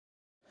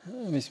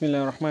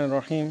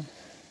Bismillahirrahmanirrahim.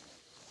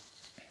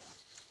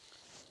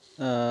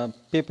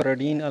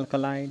 Peperidine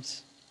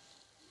alkaloids.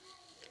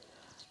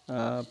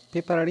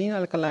 Peperidine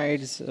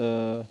alkaloids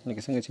لکه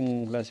څنګه چې موږ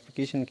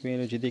کلاسیفیکیشن کې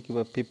ویلو چې دې کې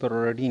به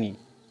peperidine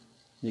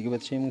دې کې به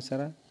څه موږ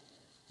سره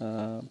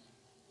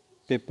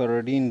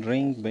peperidine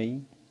رنګ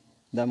به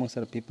دا موږ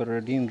سره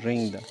peperidine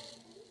رنګ ده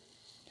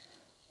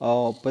او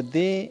په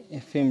دې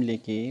فیملی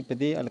کې په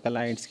دې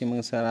الکالایډز کې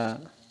موږ سره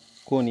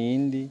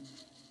کونین دي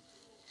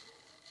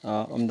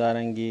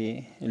همدارنګې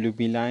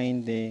لوبیلاین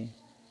دی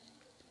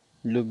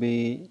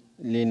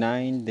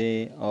لوبیلیناین دی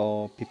او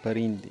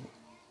پیپرین دی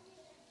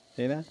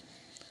صحیح ده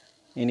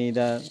یعنې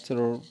دا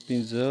څلور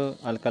پنځه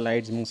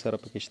الکالایډز موږ سره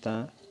پکې شته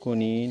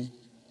کونین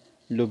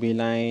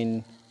لوبیلاین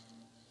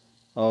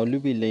او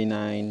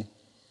لوبیلیناین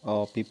او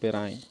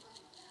پیپراین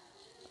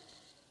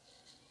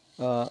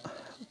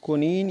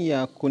کونین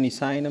یا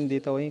کونیساین هم دې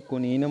ته وایي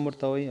کونین هم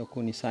ورته وایي او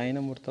کونیساین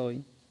هم ورته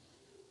وایي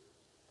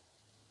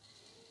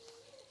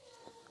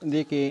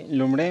دې کې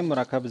لومړی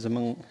مرکب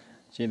زموږ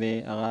چې دی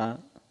هغه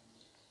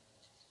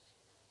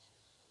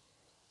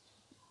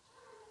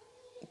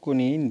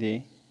کونین دی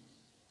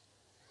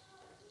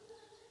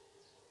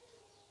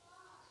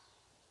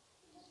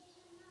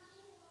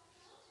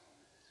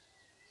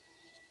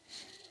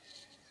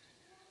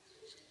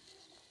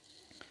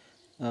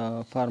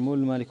فارمول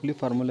مالیکولي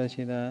فارموله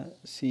چې دا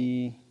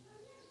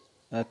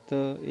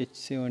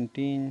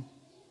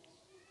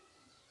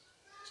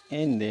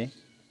C8H17N دی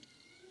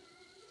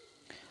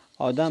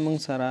او دا موږ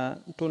سره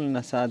ټول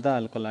نه ساده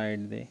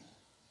الکالوید دی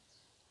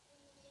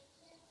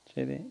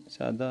چې دی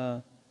ساده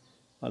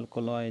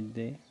الکالوید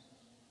دی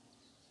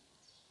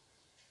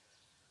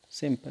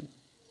سمپل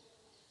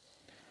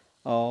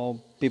او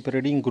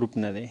پیپریډین ګروپ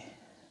نه دی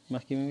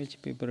مخکې مې ویل چې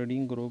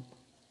پیپریډین ګروپ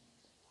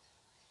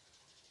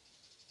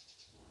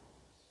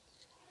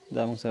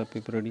دا موږ سره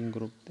پیپریډین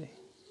ګروپ دی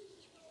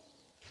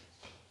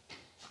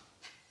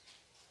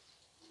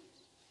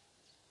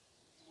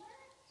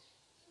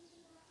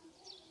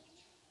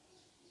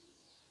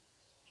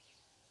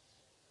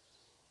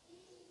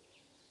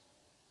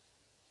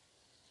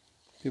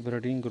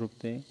پیپریډین ګروپ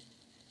دی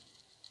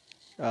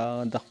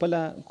د خپله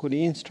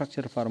کونین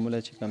سټرکچر فارموله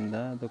چې کوم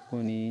ده د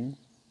کونین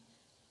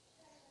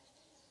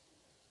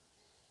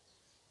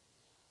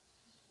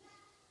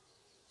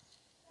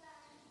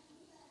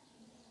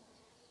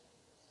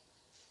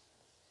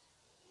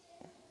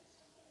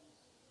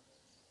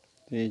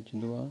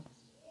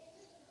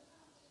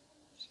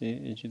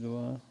CH2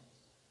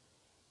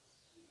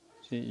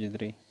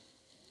 CH3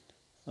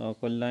 او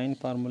کل لاین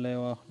فارموله یې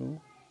واخلو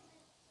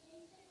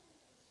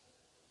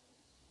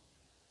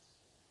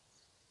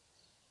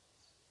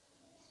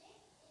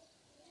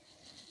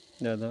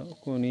دا د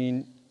کونین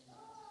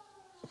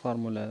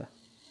فارموله ده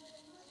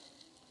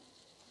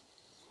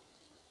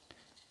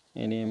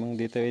یعنې موږ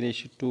دې ته ویلی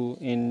شو 2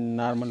 in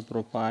normal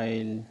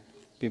profile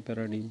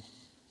piperidine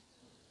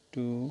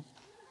 2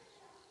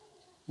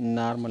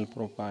 normal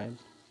profile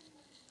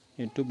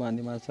یہ 2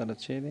 باندې ما سره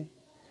څه دی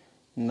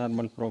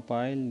normal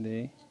profile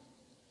دی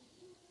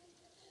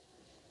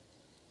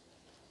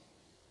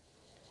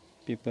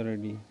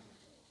piperidine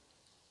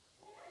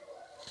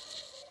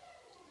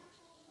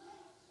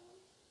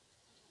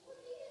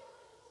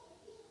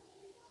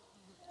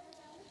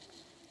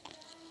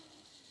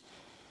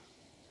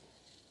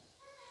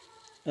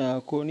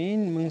کونین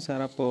موږ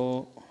سره په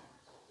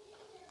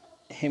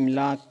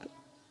هیملاک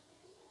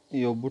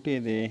یو بوټی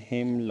دی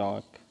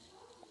هیملاک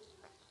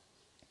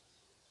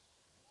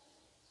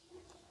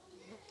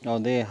او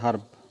دی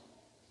هرب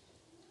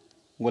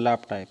ګلاب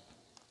ټایپ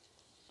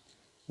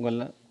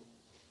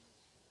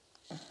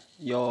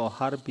یو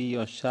هربي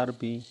یو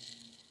شربي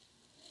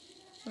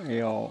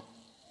یو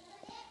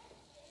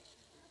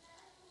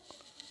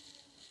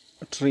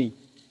ټری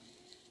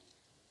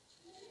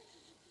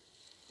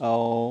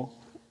او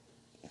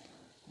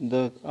د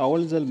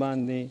اول ځل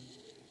باندې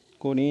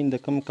کونین د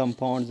کم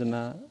کمپاونډز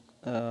نه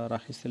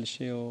راخیستل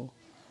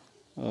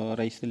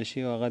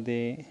شوی هغه د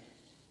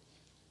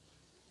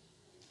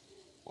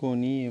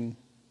کونیم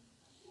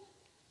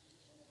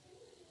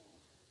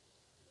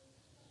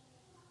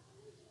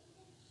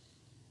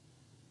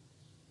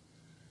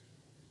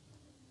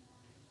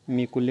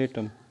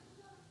میکولیټم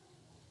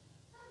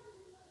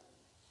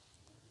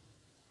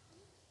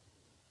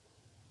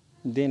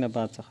دې نه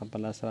بعد څخه په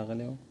لاس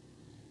راغلی و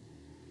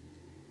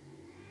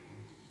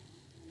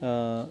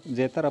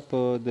زیاتره په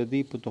د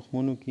دې په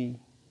تخمونو کې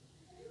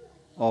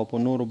او په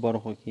نورو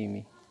برخو کې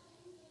مې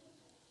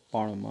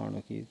پاڼو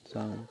ماڼو کې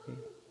څانګو کې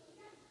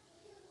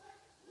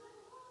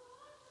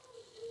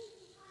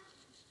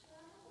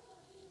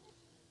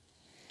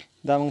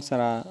دا موږ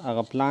سره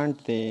هغه پلانټ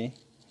دی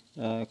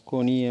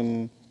کونیم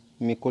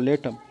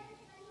میکولیټم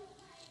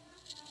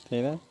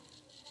صحیح ده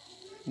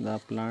دا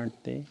پلانټ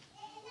دی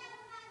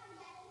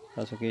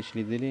تاسو کې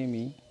لیدلی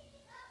مې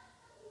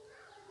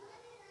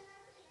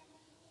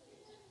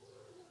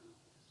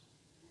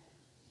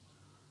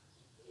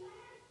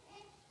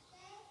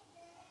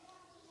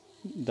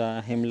دا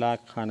هیملاک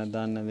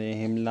خاندان نه دی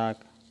هیملاک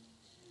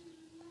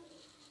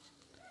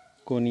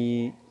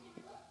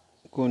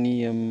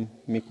کونیم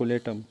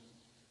میکولیټم.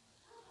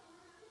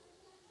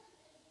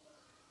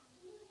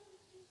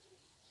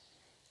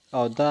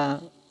 او دا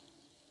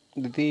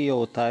د دې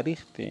یو تاریخ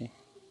دی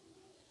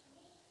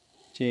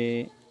چې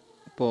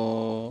په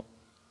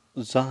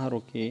زهرو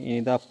کې،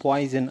 یعنی دا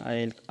پوایزن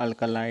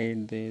الکلاید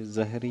دی،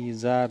 زهري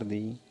زهر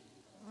دی،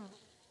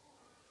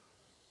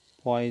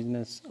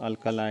 پوایزنس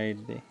الکلاید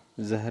دی،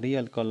 زهري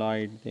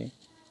الکلاید دی.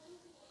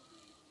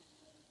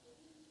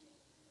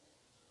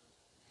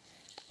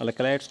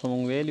 الکلایډز خو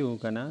مونږ ویلي وو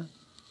که نه،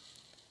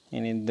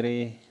 یعنې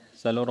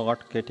 3-4 غټ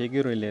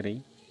کیټګوري لري.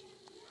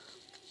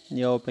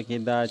 یو پکې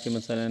دا چې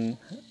مثلا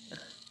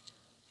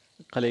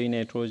قلوي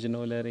نایټروجن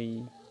ولري،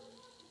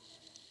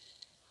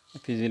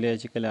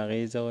 فیزیولوژیکل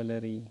اغیزه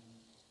ولري،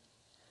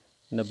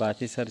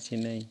 نباتي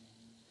سرچینه،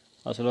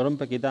 او څلورم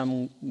پکې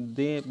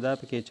دا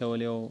پکې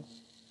اچولی وو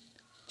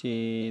چې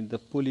د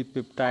پولي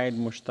پیپټاید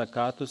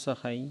مشتقاتو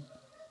څخه یي،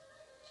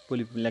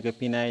 لکه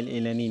فینایل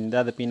ایلنین، دا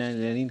د فینایل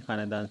ایلنین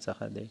خاندان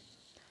څخه دی،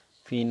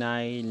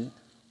 فینایل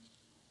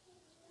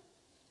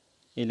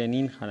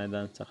ایلنین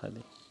خاندان څخه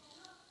دی.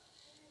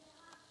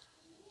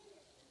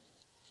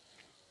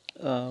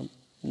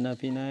 نه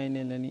فینایل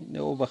ایلنین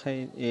او بخی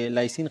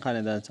لایسین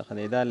خاندان څخه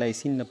دی. دا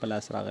لایسین نه په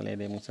لاس راغلی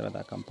دی موږ سره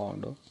دا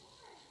کمپاونډ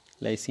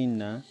لایسین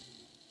نه.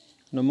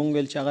 نو موږ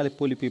ویل چې هغه د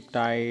پولي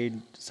پیپټاید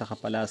څخه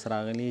په لاس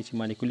راغلی چې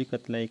مالیکولي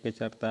کتله یې که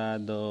چېرته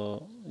د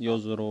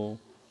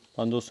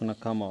 1050 نه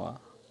کمه وه،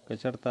 که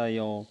چېرته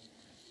یو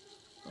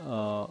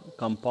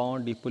کمپاونډ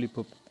د پولي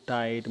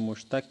پیپټاید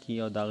مشتق کي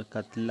او دغه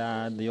کتله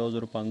د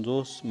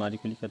 1050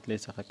 مالیکولي کتلې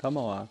څخه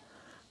کمه وه،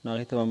 نو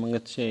هغې ته به موږ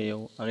څه شی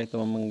یو، هغې ته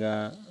به موږ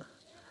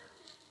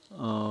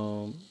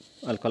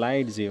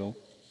الکلایډز یو.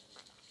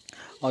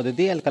 او د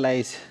دې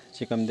الکلایز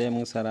چې کوم دی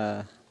موږ سره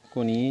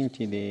کونین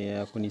چې دی،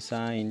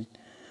 کونیساین،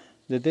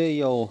 د ده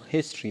یو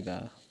هسټري ده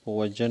په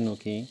وژنو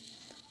کې.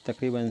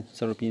 تقریبا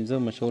 15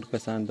 مشهور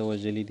کسان د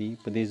وژلي دي،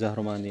 په دې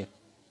زهرو باندې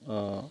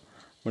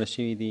مړه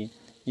شوي دي.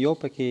 یو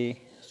پکې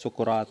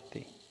سقراط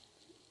دی.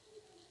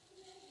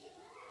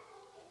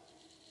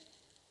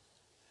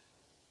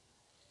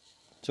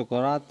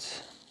 سقراط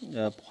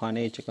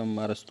پخوانی چې کوم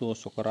ارسطو،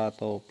 سقراط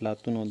او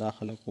پلاتون دا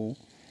خلک وو،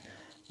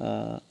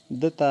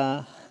 ده ته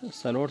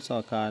 400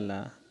 کاله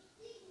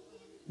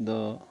د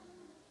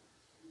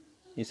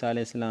عیسی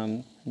علیه السلام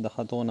د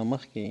خطو نه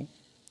مخکې،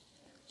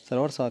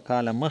 400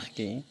 کاله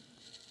مخکې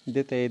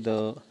ده ته یې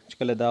چې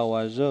کله دا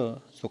واژه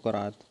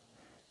سقراط،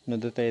 نو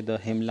ده ته یې د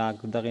هیملاک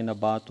دغې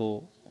نباتو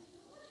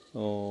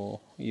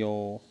یو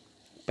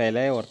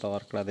پیله یې ورته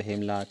ورکړه، د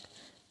هیملاک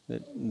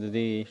د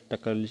دې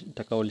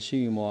ټکول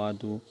شوي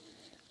موادو،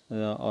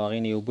 او هغې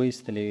نه یې اوبه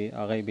ایستلې وې،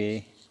 هغه یې بیا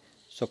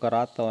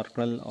سقراط ته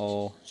ورکړل او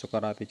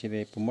سقراط یې چې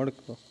دی په مړ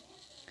کړو.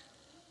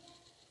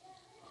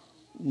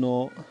 نو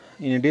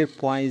ډېر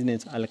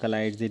پوایزنس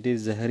الکلایډز دی، ډېر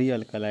زهري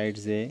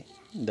الکلایډز دی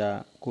دا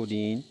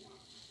کودین.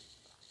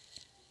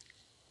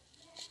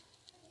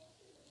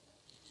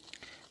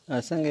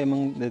 څنګه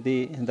موږ د دې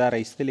دا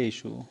راایستلی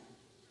شو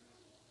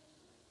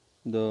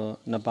د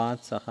نبات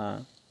څخه؟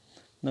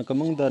 نو که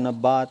موږ د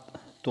نبات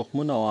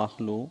تخمونه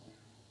واخلو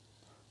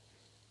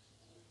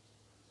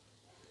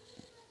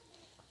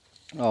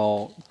او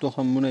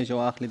تخمونه چې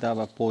واخلي دا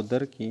به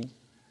پودر کې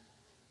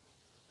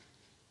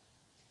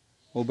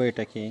اوبه یې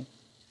ټکې،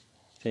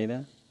 صحیح ده.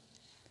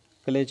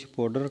 کله چې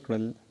پوډر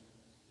کړل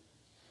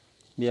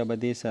بیا به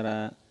دې سره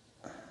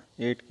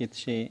ایډ کړي څه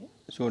شی،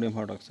 سوډیم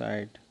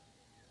هایدروکساید،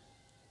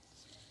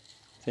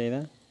 صحیح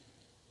ده.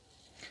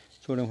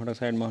 سوډیم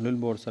هایدروکساید محلول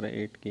به ورسره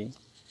ایډ کړي،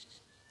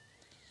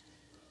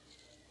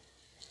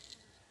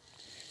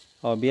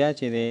 او بیا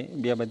چې دی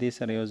بیا به دې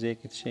سره یو ځای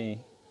کړي څه شی،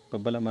 په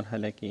بله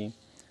مرحله کې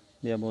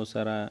بیا به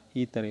ورسره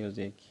ایتر یو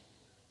ځای کړي.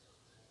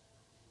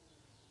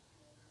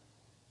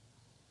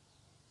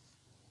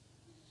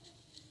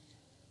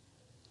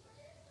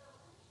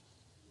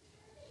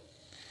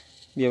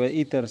 بیا به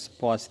ایتر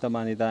په واسطه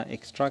باندې دا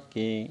ایکسټراکټ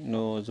کې،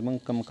 نو زمونږ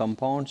کم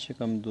کمپاونډ چې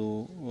کوم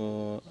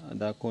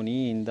دا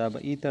کونین، دا به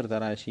ایتر ته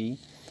راشي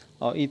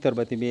او ایتر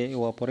به بیا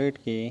ایواپوریټ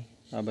کې،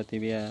 به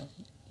بیا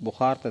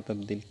بخار ته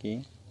تبدیل کې،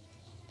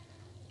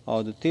 او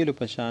د تیلو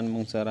په شان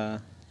مونږ سره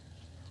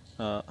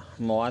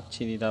مواد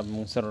چې دي دا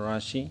مونږ سره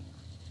راشي.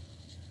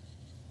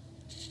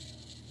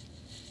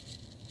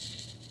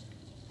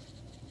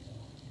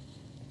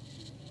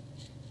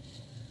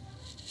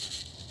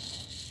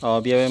 او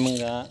بیا به مونږ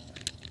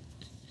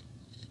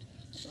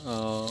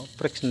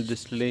فرکشنل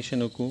ډسټلیشن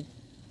وکړو،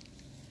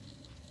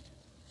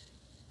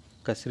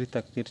 کسري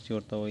تقدیر چې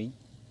ورته وایي،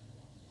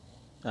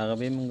 هغه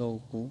به یې مونږ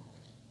وکړو.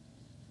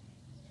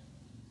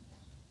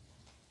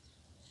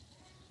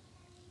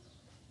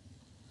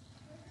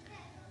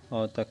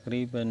 او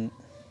تقریبا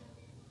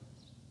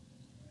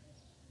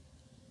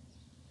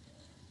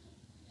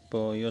په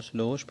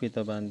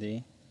 160 باندې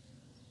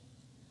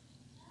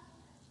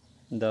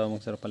دا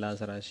موږ سره په لاس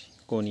راشي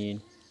کونین.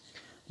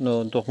 نو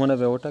تخمونه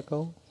به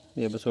وټکو،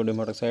 یا به سوډیم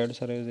هایدروکساید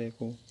سره یو ځای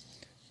کړو،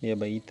 یا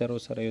به ایتر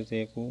سره یو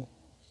ځای کړو،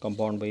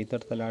 کمپاونډ به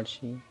ایتر ته لاړ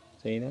شي،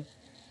 صحیح ده.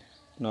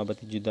 نو به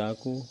یې جدا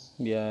کړو،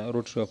 بیا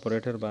روټ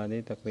اپریټر باندې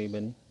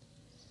تقریبا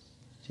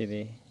چې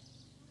دی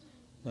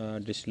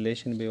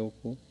ډسټیلیشن به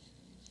وکړو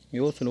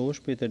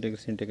 180 ډګري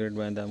سینټیګریډ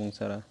باندې دا موږ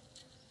سره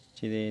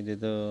چې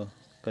د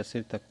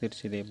کثیر تکثیر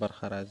چې دی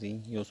برخه راځي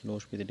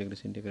 180 ډګري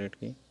سینټیګریډ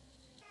کې.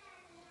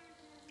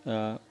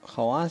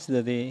 خواص د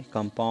دې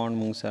کمپاوند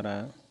موږ سره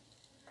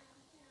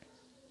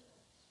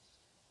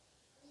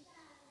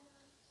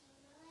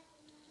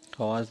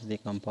خواص د دې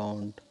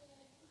کمپاوند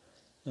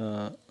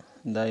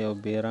دا یو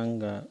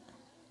بیرنګه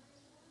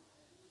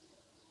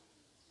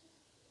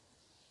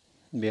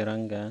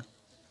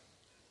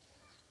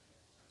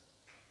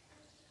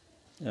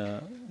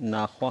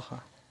ناخوښه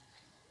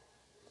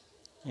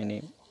یعنی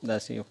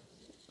داسې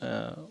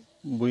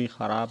بوی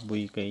خراب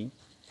بوی کوي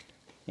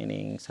یعنی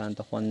انسان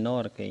ته خوند نه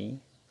ورکوي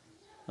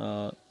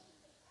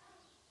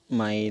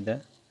مایع ده.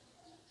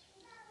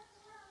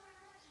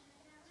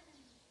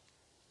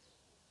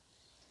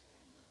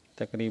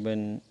 تقریبا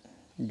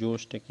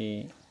جوش ټکي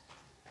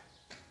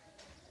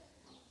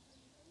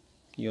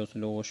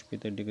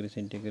 180 ډګري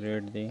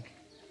سینټیګریډ دی.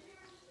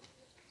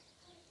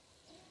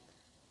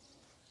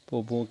 په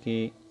اوبو کې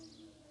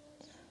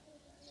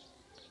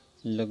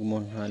لږ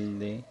منحل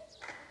دی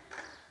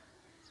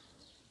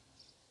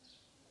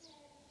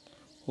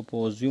خو په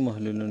عضوي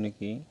محلولونو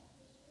کې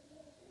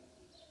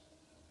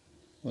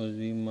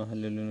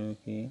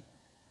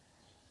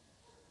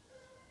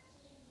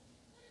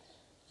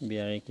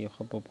بیا هغې کې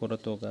ښه په پوره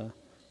توګه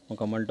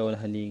مکمل ډول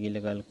حلیږي.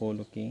 لږ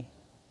الکولو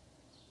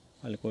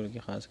کې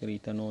خاص کر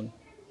ایتانول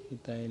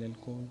ایتایل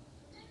الکول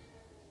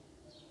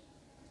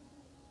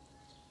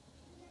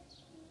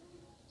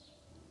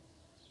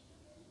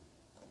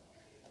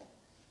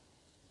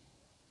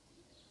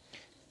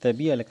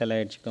طبیعي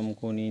الکلاید چې کوم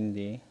کونین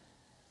دی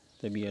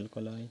طبیعي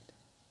الکلاید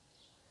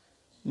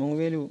مونږ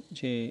ویلو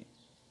چې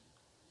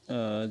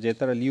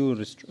زیاتره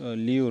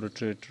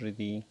لیورټریټري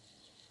دي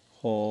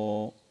خو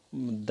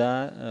دا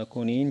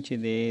کونین چې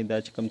دی دا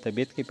چې کوم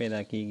طبیعت کې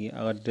پیدا کیږي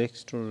هغه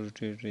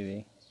ډیکسټروروټیټري دی.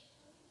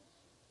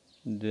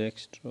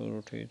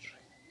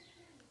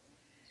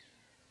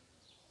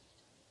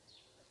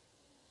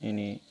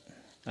 یعنی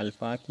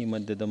الفا کی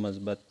مدد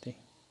مثبت دی.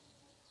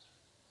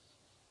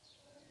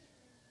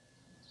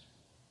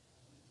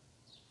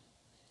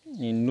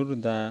 نور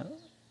دا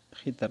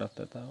خی طرف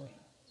ته تاوي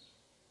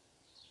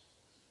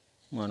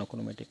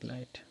مونوکرومیټک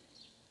لایټ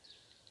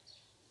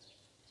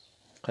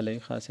قلوي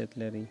خاصیت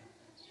لري.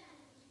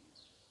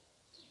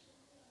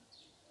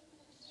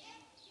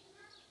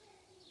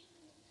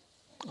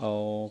 او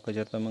که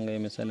چېرته موږ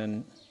مثلا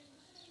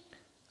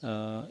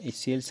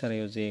HCl سره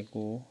یو ځای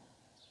کو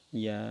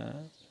یا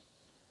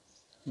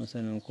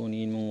مثلا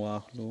کونین موږ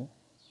واخلو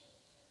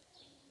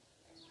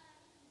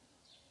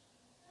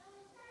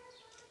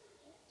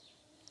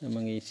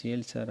موږ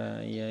HCl سره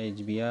یا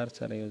HBr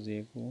سره یو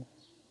ځای کو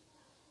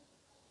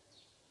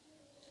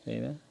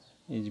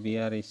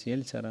HBr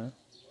HCl سره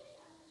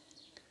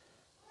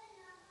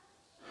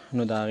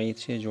نو د هغې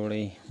څه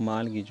جوړوي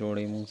مالګې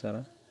جوړوي موږ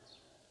سره.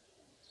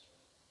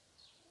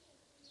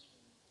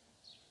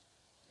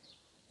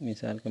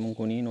 مثال که موږ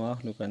کونین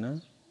واخلو که نه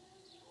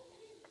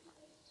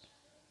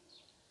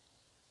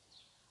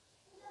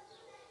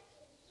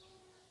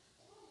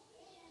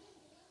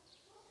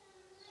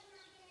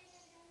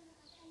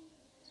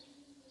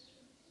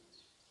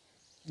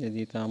د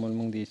دې تعامل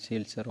موږ د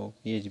HCl سره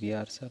وکړو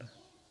HBr سره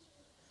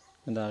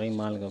نو د هغې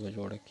مالګه به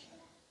جوړه کړي.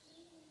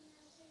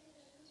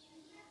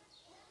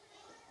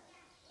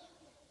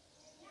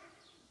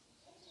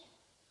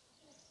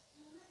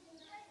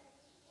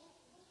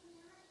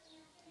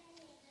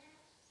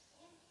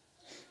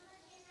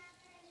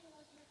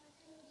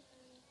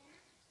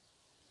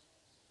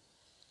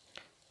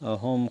 او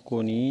هم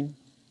کونین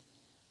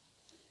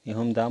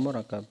هم دا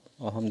مرکب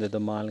او هم د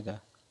مالګه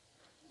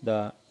دا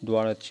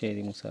دواړه چې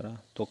دي موږ سره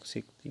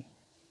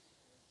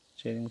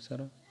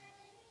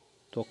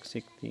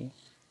توکسیک دي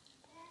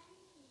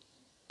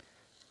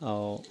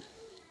او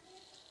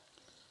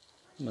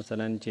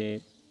مثلا چې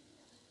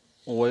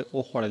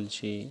وخوړل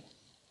شي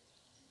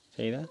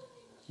صحیح ده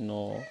نو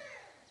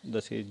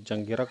داسې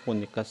جنګیرک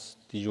غوندې کس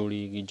دې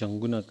جوړېږي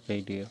جنګونه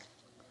کوي ډېر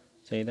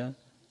صحیح ده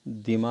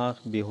دماغ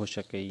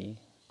بېهوشه کوي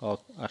او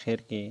اخر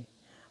کې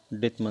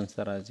ډیت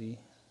منځته راځي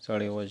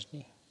سړی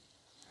وژني.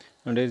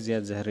 ډېر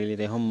زیات زهریلی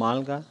دی هم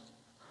مالګه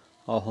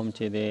او هم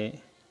چې دی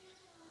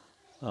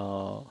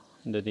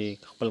د دې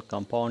خپل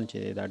کمپاوند چې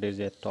دی دا ډېر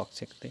زیات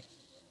ټاکسیک دی.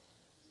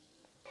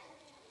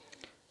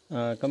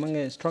 که موږ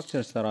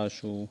سټرکچرز ته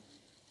راشو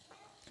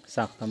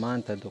ساختمان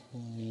ته د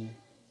کونین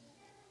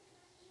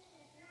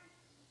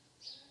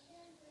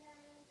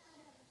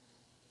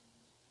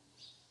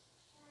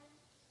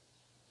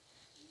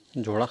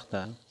جوړښت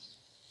ته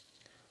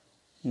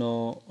نو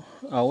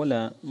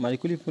اوله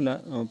مالیکولي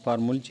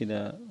فارمول چې د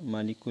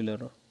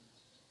مالیکولر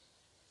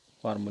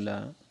فارموله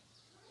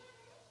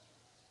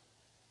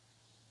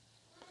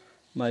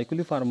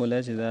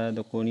چې دا د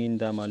کونین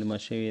دا معلومه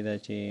شوې ده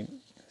چې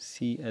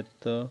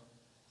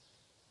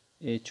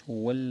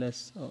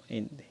C8H12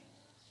 دی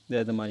دا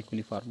د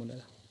مالیکولي فارموله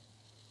ده.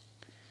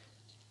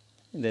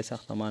 د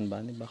ساختمان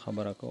باندې به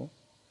خبره کوو.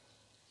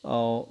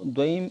 او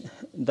دویم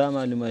دا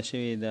معلومه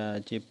شوې ده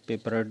چې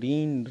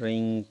پیپرډین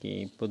رنګ کې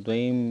په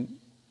دویم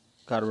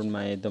کاربن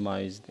مایع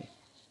معاوض دی.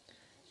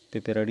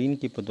 پیپرډین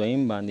کې په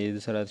دویم باندې د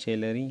سره شی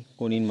لري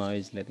کونین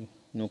معاوض لري.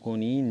 نو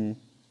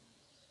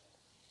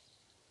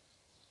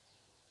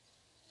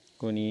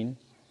کونین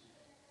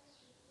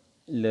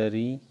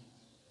لري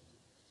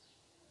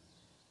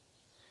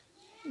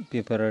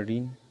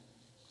پیپرډین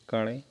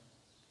کړی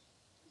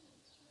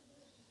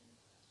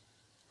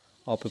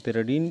او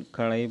پیپرډین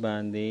کړی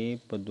باندې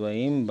په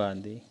دویم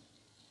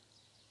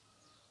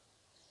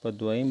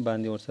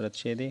باندې ورسره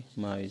شی دی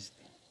معاوض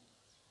دی.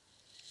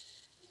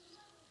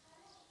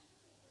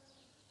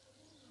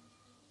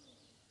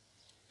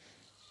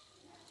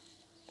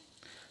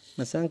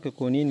 مثلا که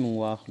کونین مونږ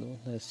واخلو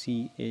د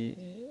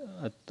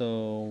C8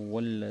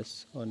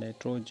 او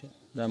نایتروجن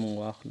دا مونږ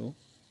واخلو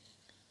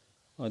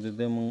او د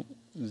ده مونږ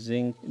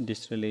زنک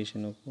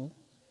ډسټیلیشن وکړو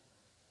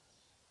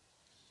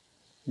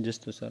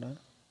جستو سره،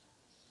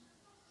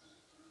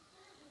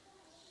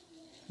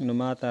 نو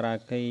ما ته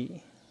راکوي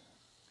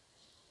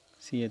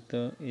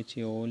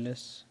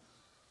C8H12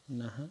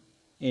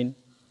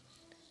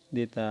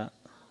 دې ته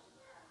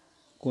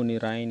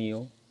کونیراین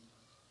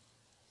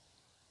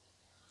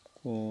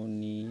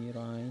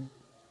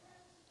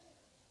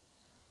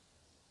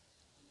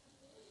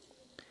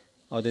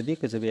او د دې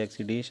که زه بیا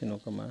اکسیډیشن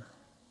وکړم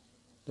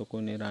د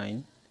کونیراین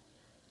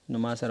نو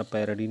ما سره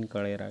پیرډین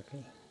کړی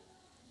راکوي.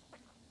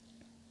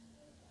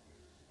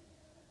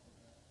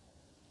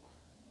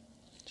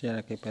 چې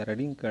راکوي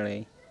پیرډین کړی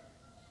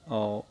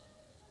او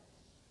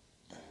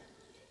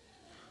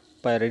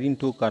پیرډین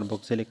 2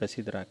 کاربوکسیلیک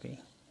اسید راکوي.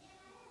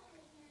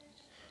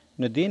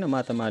 نو دې نه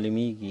ما ته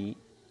معلومیږي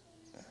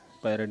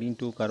پیرډین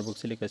 2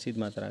 کاربوکسیلیک اسید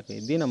ما ته راکوي.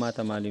 دې نه ما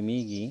ته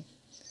معلومیږي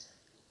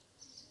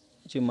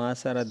چې ما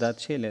سره دا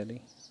څه لري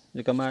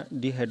ځکه ما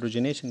ډي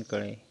هایډروجنیشن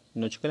کړی.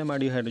 نو چې کله ما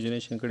ډي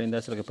هایډروجنیشن کړی دا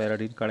سره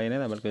پیرډین کړی نه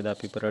ده بلکې دا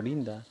پیپرډین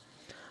ده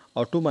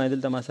او 2 باندې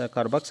دلته ما سره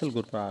کاربوکسل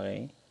ګروپ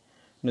راغی.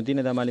 نو دې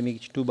نه دا معلومیږي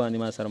چې 2 باندې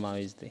ما سره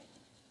معاوض دی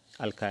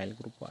الکایل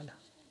ګروپ والا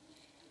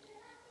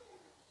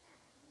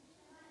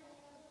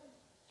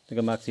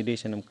ځکه ما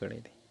اکسیډیشن هم کړی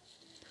دی.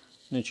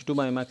 نو چې 2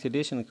 باندې ما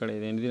اکسیډیشن کړی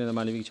دی نو دې نه دا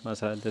معلومیږي چې ما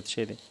سره دلته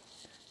څه دی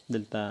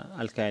دلته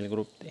الکایل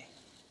ګروپ دی.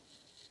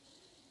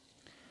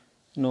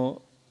 نو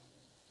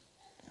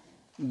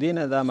دې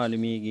نه دا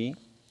معلومیږي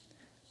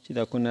چې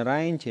دا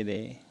کونیراین چې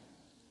دی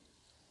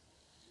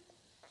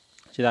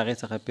چې د هغې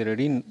څخه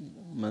پیرډین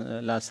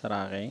لاسته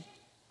راغی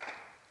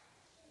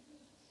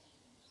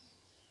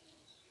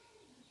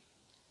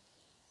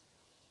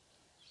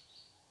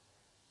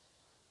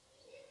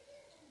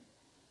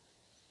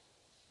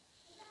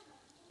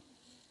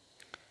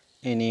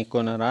یعنې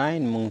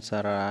کونیراین مونږ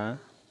سره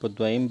په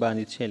دویم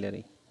باندې څه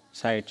لري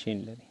سایډ چین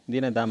لري. دې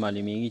نه دا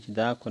معلومیږي چې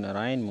دا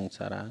کونیراین مونږ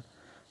سره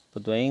په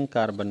دویم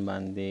کاربن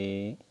باندې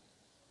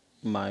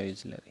معاوض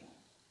لري.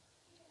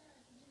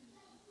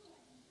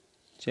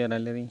 چیرې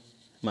لري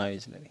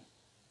معاوض لري.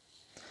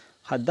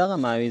 دغه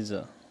معاوض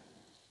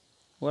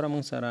وره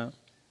مونږ سره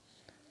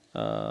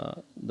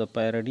د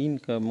پیرډین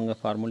که مونږ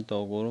فارمول ته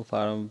وګورو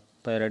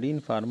پیرډین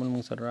فارمول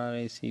مونږ سره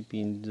راغی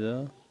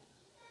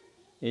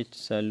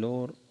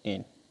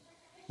C5H4N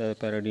دا د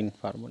پیرډین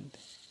فارمول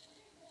دی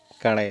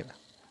کړی ده.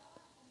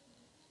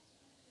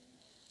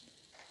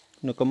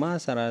 نو که ما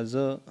سره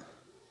زه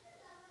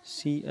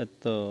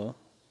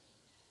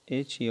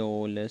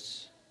C8H11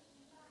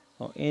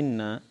 او N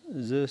نه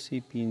زه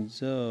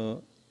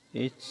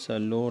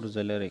C5H4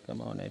 زه لرې کړم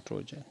او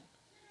نایتروجن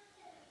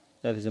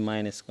دا زه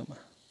ماینس کړم.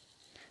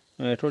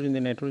 نو نایتروجن د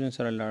نایتروجن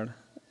سره لاړ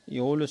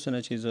 11 نه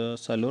چې زه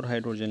 4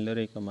 هایدروجن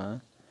لرې کړم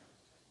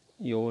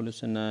 11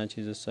 نه چې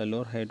زه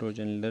 4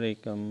 هایدروجن لرې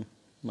کړم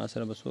ما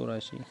سره به څو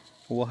راشي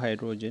 9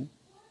 هایدروجن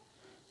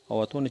او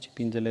 8 نه چې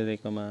 5 لرې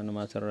کړم نو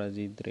ما سره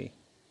راځي 3.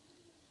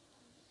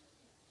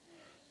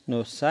 نو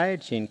سایډ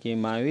چین کې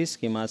معاوض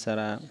کې ما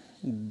سره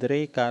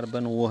 3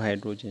 کاربن 9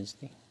 هایدروجنز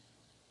دي.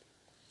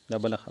 دا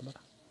بله خبره.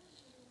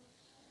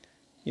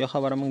 یو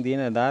خبره موږ دې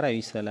نه دا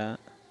راویستله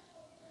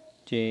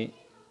چې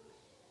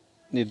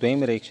د دویم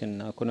ریاکشن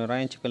نه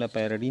کونیراین چې کله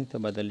پیرډین ته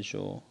بدل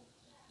شو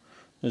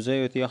نو زه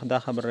یو وخت دا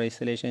خبره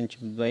راویستلی شم چې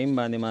دویم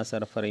باندې ما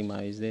سره فرعي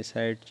معاوض دی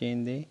سایډ چین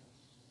دی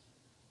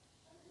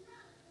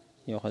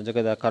یو خو ځکه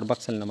دا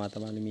کاربوکسل نه ما ته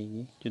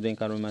معلومیږي چې دویم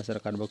کاربن ما سره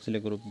کاربوکسل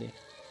ګروپ دی.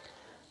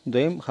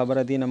 دویم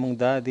خبره دی نه موږ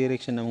دا دې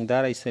ریاکشن نه موږ دا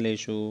راویستلی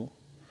شو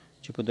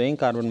چې په دویم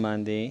کاربن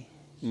باندې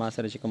ما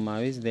سره چې کوم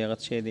معاوض دی هغه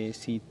څه دی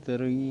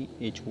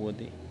C3H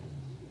دی.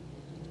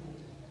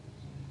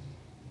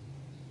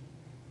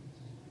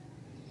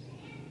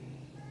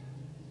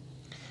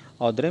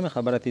 او درېیمه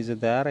خبره ته زه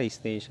دا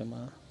راایستی شم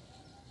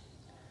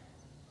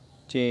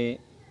چې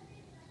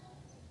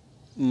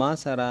ما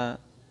سره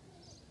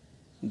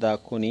دا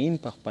کونین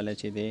په خپله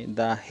چې دی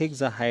دا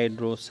هیګزا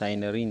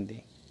هایدروساینرین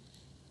دی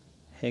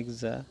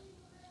هیګزا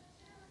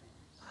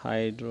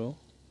هایدرو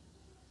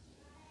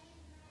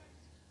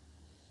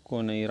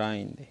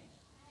کونیراین دی.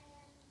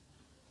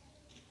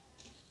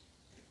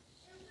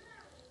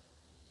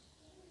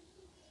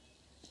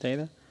 صحیح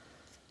ده.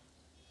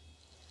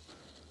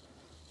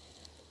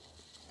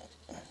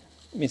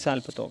 مثال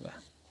په توګه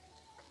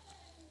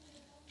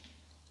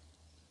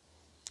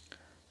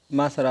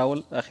ما سره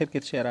اول اخر کې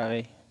څه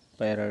راغی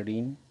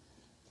پیراډین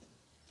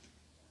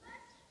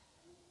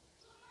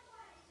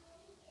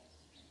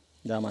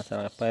دا ما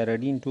سره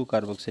پیراډین 2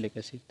 کاربوکسیلیک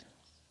اسید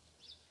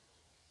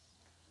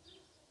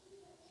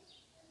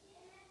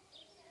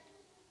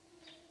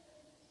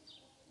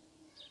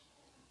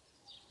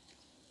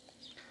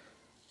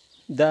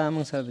دا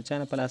موږ سره د چا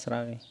نه په لاس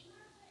راغی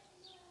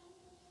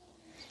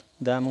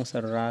دا موږ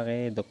سره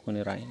راغی د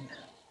کونیراین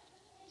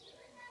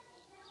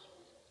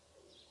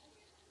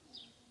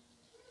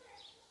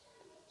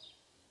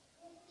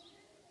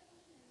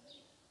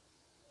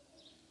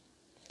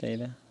صحیح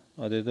ده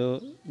او د دو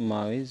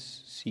ماویز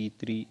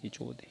C3H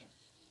دی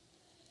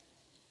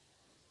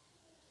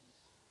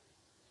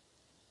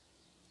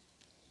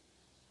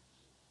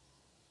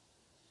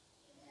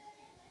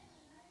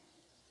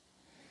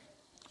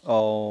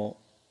او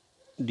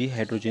D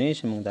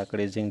hydrogenation موږ دا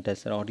کړی زنګ ټیسټ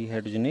سره او D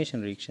hydrogenation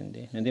ریاکشن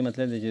دی نو دې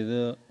مطلب دی چې د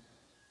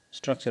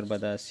سټرکچر به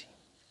داسې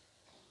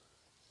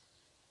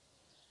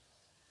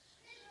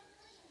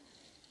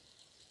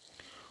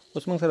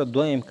اوس موږ سره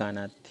دوه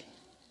امکانات دي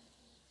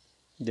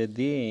د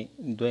دې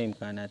دوه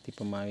امکانات دي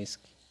په ماویز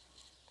کې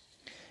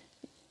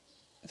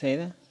صحیح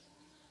ده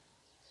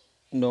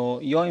نو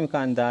یو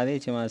امکان دا دی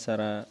چې ما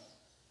سره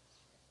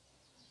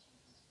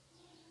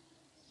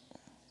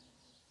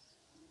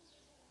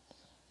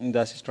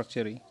داسې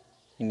سټرکچر وي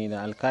یعنې د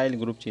الکایل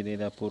ګروپ چې دی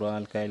دا پوره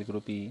الکایل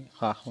ګروپ یې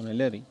خاښونه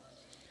لري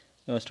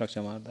یو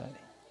سټرکچر ما دا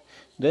دی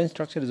دویم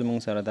سټرکچر زموږ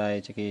سره دا دی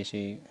چې کیدای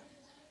شي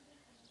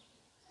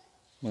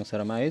موږ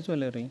سره ماویز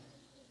ولري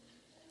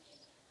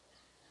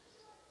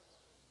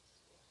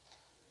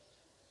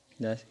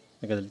داسې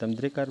لکه دلته هم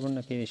درې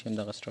کاربنونه کیدای شي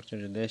همدغه سټرکچر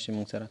دی چې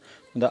موږ سره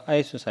دا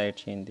آیسو سایډ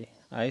چین دی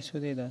آیسو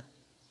دی دا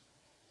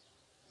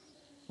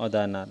او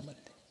دا نارمل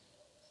دی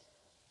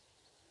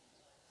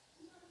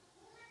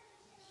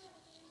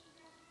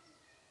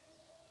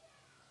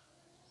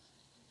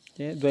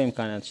دو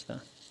امکانات شته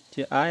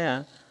چې آیا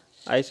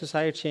آیسو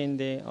سایډ چین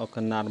دی او که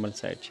نارمل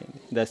سایډ چین دی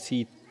دا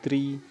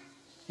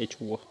C3H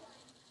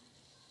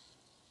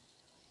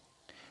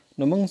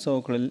نو موږ څه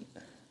وکړل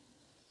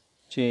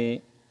چې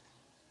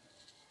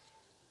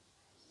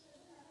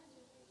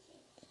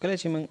کله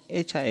چې موږ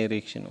HI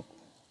ریاکشن وکړو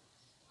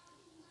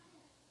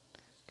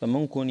که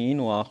موږ کونین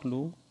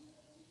واخلو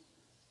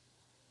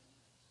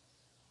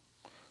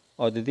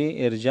او د دې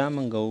ارجاع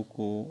موږ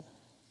وکړو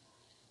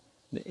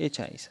د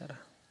HI سره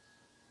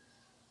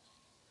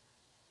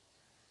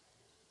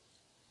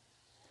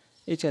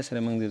HI سره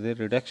موږ د دې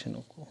ریډکشن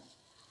وکړو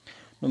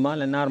نو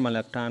ماله نارمل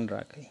اکټان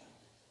راکوي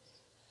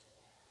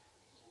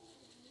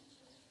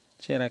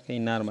چې راکوي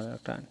نارمل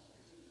اکټان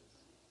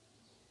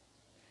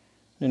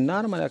نو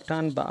نارمل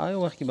اکټان به هغه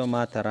وخت کې به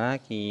ما ته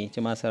راکړي چې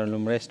ما سره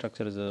لومړی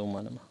سټرکچر زه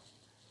ومنم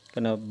که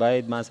نه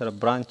باید ما سره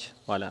برانچ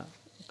والا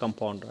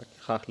کمپاوند راکړي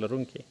خاښ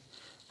لرونکی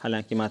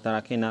حالانکه ما ته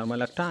راکړي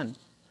نارمل اکټان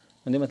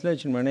نو دې مطلب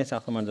چې لومړنی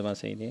ساختمان زما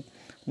صحیح دی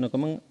نو که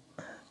موږ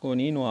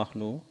کونین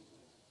واخلو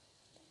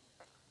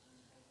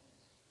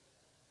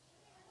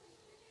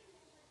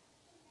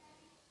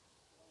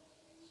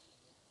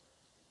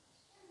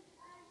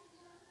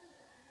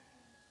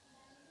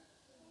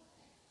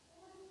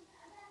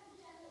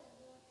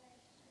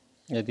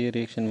د دې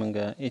ریاکشن موږ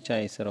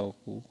HI سره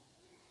وکړو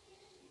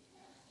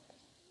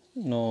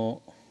نو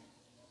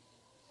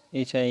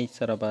HI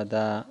سره به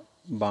دا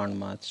بانډ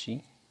مات شي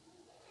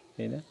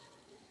صحیح ده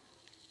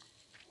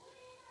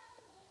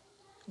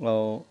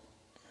او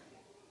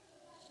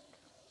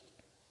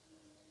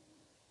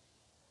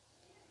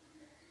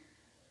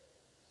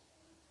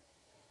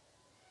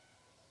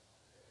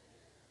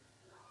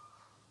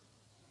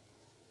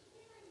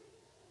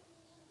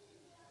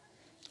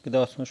که دا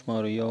اوس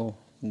شمارو یو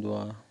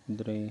دوه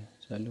درې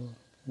څلور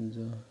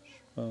پنځه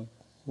شپږ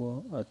اووه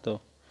اته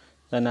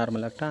دا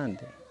نارمل اکټان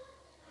دی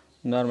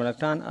نارمل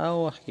اکټان هغه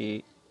وخت کې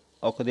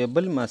او که د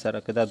بل ما سره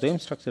که دا دویم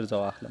سټرکچر زه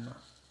واخلم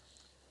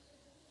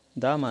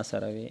دا ما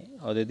سره وي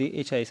او د دې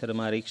HI سره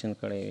ما ریاکشن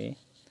کړی وي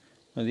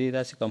نو دې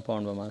داسې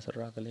کمپاوند به ما سره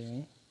راغلی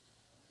وي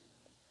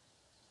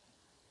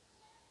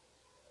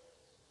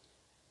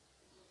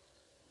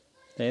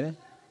صحیح ده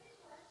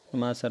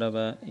ما سره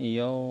به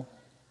یو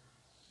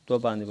دوه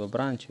باندې به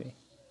برانچ وي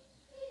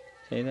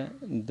صحیح ده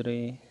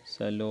درې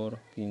څلور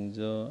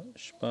پنځه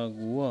شپږ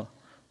اووه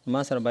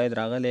ما سره باید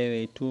راغلی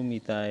وي 2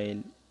 میتایل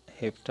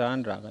هپټان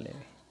راغلی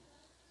وي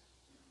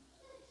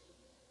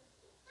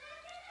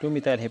 2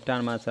 میتایل هپټان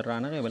ما سره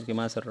رانغی بلکې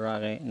ما سره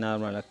راغی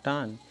نارمل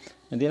اکټان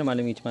نو دې نه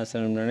معلومیږي چې ما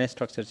سره لومړنی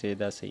سټرکچر چې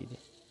دا صحیح دی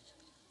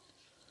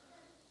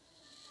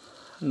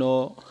نو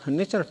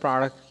نیچرل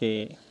پراډکټ کې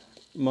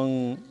موږ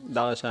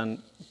دغه شان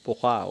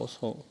پخوا اوس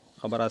خو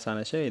خبره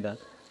اسانه شوې ده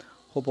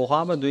خو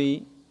پخوا به دوی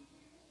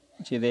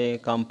چې د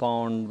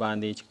کمپاوند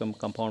باندې چې کوم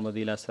کمپاوند به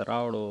دوی لاسته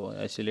راوړو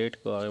ایسولیټ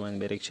کړو هغې باندې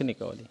به ریاکشنې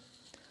کولې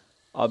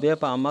او بیا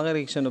په هماغه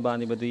ریاکشنو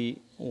باندې به دوی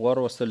غور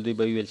وستل دوی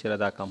به ویل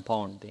چې دا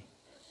کمپاوند دی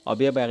او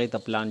بیا به هغې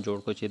ته پلان جوړ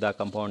کړو چې دا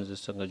کمپاوند زه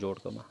څنګه جوړ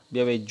کړم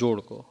بیا به یې جوړ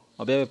کړو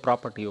او بیا به یې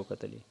پراپرټي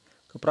وکتلې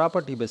که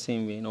پراپرټي به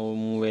سیم وي نو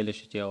مونږ ویلی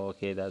شو چې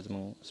اوکې دا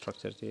زموږ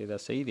سټرکچر چې دا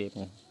صحیح دی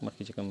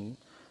مخکې چې کوم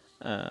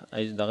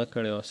دغه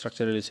کړی و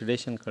سټرکچرل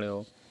الیسیډیشن کړی و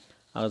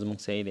هغه زموږ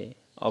صحیح دی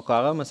او که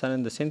هغه مثلا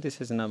د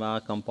سینتھیسس نه به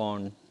هغه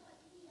کمپاوند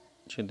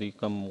چې دوی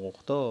کوم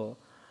غوښته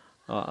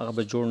هغه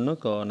به جوړ نه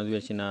کړو نو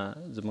دوی چې نه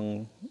زموږ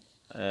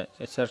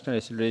سټرکچرل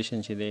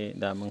الیسیډیشن چې دی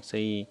دا موږ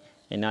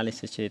صحیح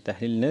انالیسس چې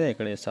تحلیل نه دی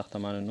کړی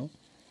ساختمانونو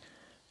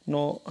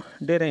نو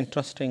ډېره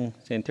انټرسټینګ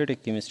سینتھیټک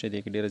کیمسټري دی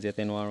کې ډېره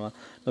زیاته انواع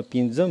نو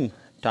پنځم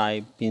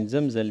ټایپ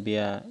پنځم ځل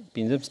بیا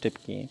پنځم سټپ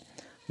کې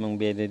موږ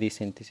بیا د دې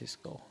سینتھیسس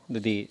کوو د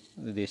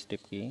دې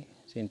سټپ کې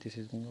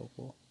سینتھیسس موږ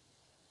وکړو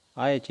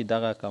آیا چې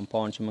دغه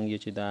کمپاوند چې موږ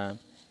یو چې دا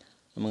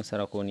موږ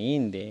سره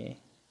کونین دی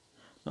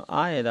نو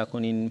آیا دا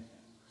کونین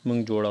موږ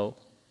جوړو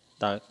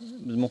دا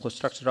زموږ خو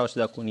سټرکچر راوړي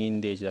دا کونین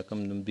دی چې دا کوم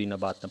دوی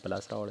نبات نه په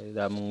لاس راوړی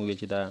دا موږ ویل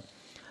چې دا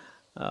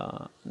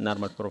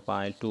نارمل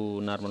پروفایل ټو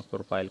نارمل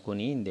پروفایل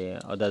کونین دی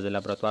او دا د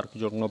لابراتوار کې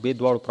جوړ نو به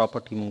دواړو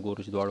پراپرټي موږ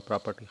ګورو چې دواړو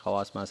پراپرټي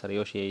خواص ما سره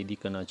یو شی دي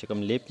که نه چې کوم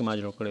لیب کې ما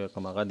جوړ کړی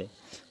کوم هغه دی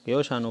که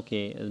یو شانو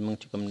کې موږ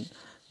چې کوم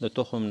د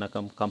تخم نه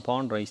کوم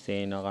کمپاوند رایستی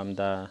نو هغه هم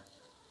دا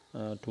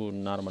ټو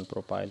نارمل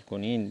پروفایل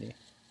کونین دی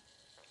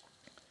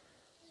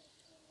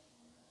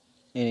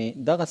یعنې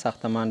دغه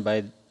ساختمان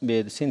باید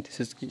بیا د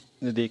سینتھیسس کې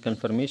د دې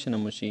کنفرمیشن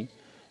هم وشي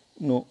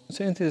نو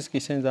سینتھیسس کې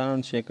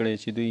ساینسدانانو شی کړی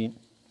چې دوی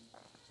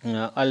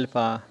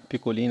الفا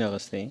پیکولین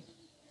اغستی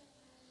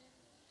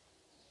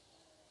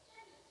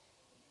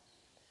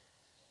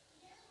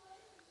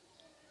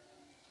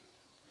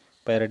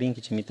پیراډین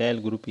کې چې میتایل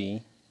ګروپ وي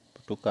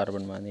په 2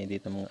 کاربن باندې دې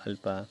ته موږ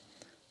الفا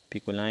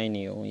پیکولاین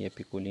یو یا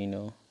پیکولین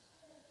او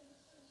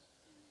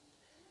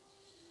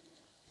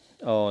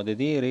د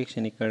دې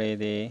ریاکشن یې کړی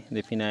دی د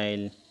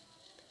فینایل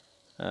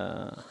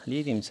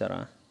لیدیم سره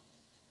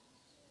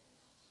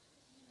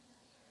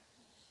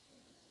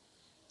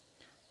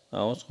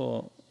اوس خو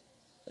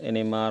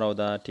NMR او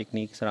دا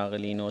ټیکنیکس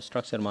راغلي نو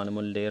سټرکچر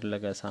معلومول ډېر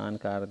لږ اسان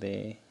کار دی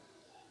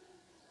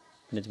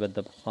نسبت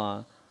د پخوا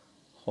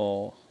خو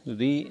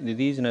د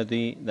دې نه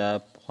دوی د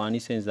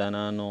پخواني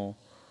ساینسدانانو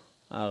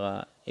هغه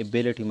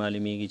ایبیلیټي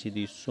معلومیږي چې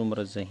دوی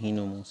څومره ذهین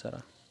وو موږ سره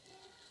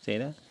صحیح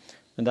ده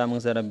نو دا موږ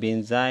سره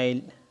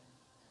بینزایل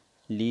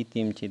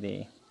لیتیم چې دی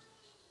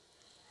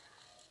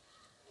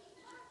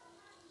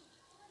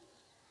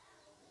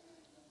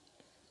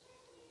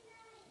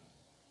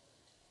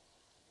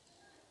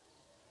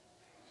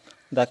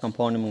دا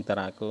کمپاوند موږ ته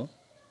راکړو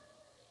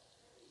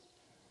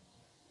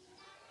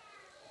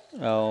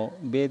او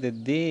بیا د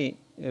دې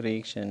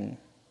ریاکشن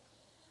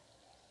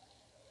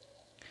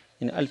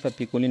ان الفا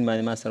پیکولین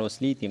باندې ما سره اوس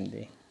لیتیم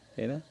دی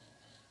صحیح ده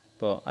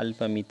په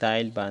الفا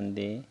میتایل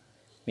باندې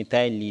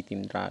میتایل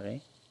لیتیم راغی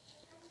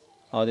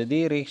او د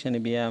دې ریاکشن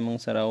بیا موږ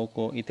سره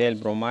وکړو ایتایل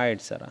بروماید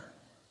سره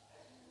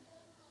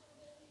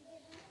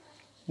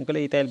کله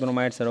ایتایل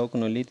بروماید سره وکړو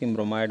نو لیتیم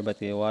بروماید به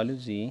ترې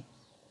والوځي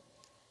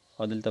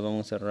او دلته به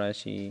موږ سره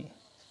راشي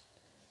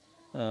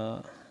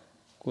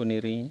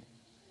کونیرین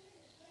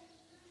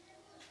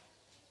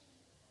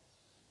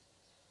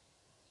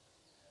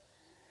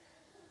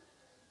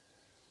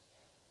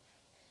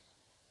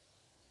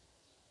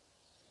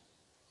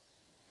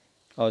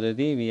او د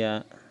دې بیا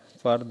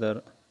فردر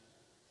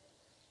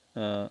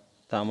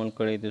تعامل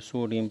کړی د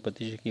سوډیم په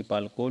تیږه کې په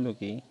الکولو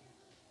کې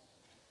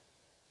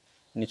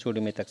یعنې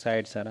سوډیم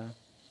ایتاکساید سره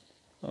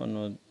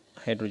نو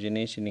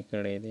هایدروجنیشن یې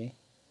کړی دی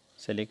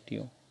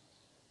سلیکټیو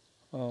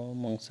او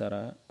موږ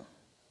سره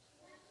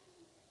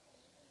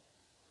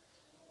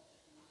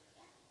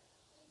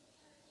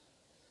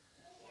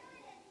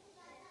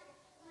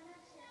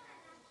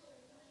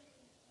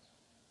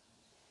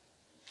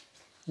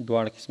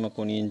دواړه قسمه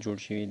کونین جوړ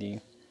شوي دي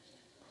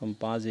هم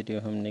پازیټیو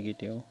هم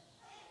نیگیټیو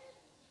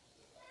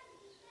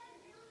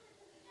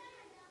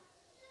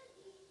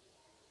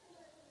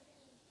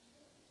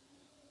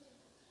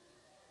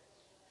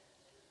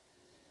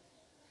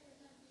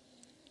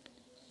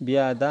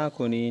بیا دا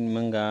کونین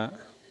منګه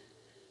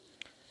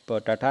په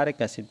ټاټاریک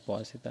اسید په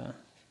واسطه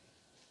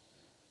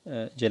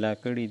جلا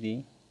کړي دي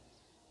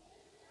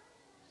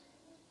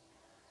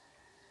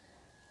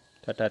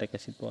ټاټاریک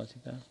اسید په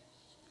واسطه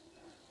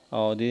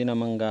او د دې نه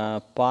منګه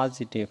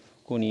پازیټیو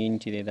کونین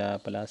چې دی دا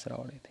په لاس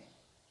راوړی دی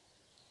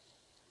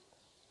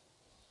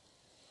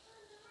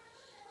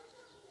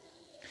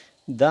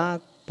دا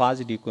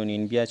پازیټیو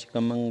کونین بیا چې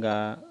کوم منګه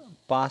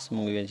پاس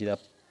مونږ ویل چې دا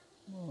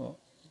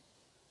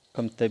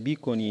کم طبي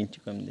کونین چې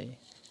کوم دی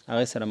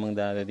هغې سره موږ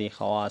د دې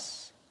خواص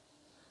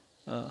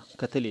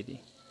کتلی دي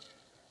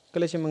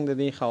کله چې موږ د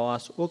دې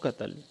خواص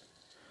وکتل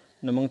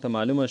نو موږ ته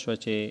معلومه شوه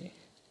چې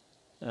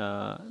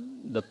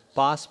د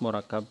پاس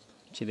مرکب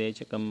چې دی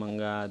چې کوم موږ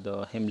د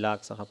هیملاک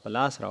څخه په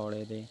لاس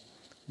راوړی دی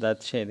دا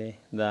څه دی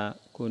دا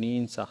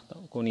کونین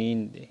کونین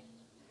دی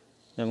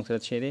دا موږ سره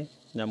څه دی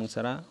دا موږ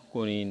سره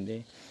کونین دی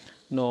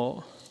نو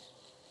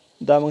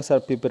دا موږ سره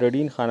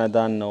پیپریډین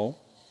خاندان نه و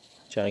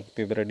چې هغه کې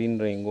پیپریډین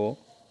رنګ و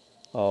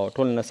او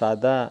ټول نه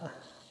ساده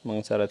موږ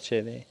سره څه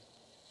دی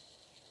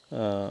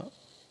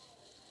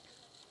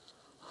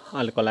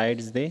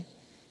الکالایډز دی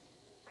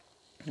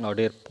او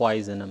ډېر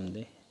پوایزن هم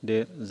دی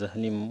ډېر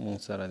زهري موږ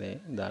سره دی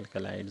د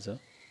الکالایډز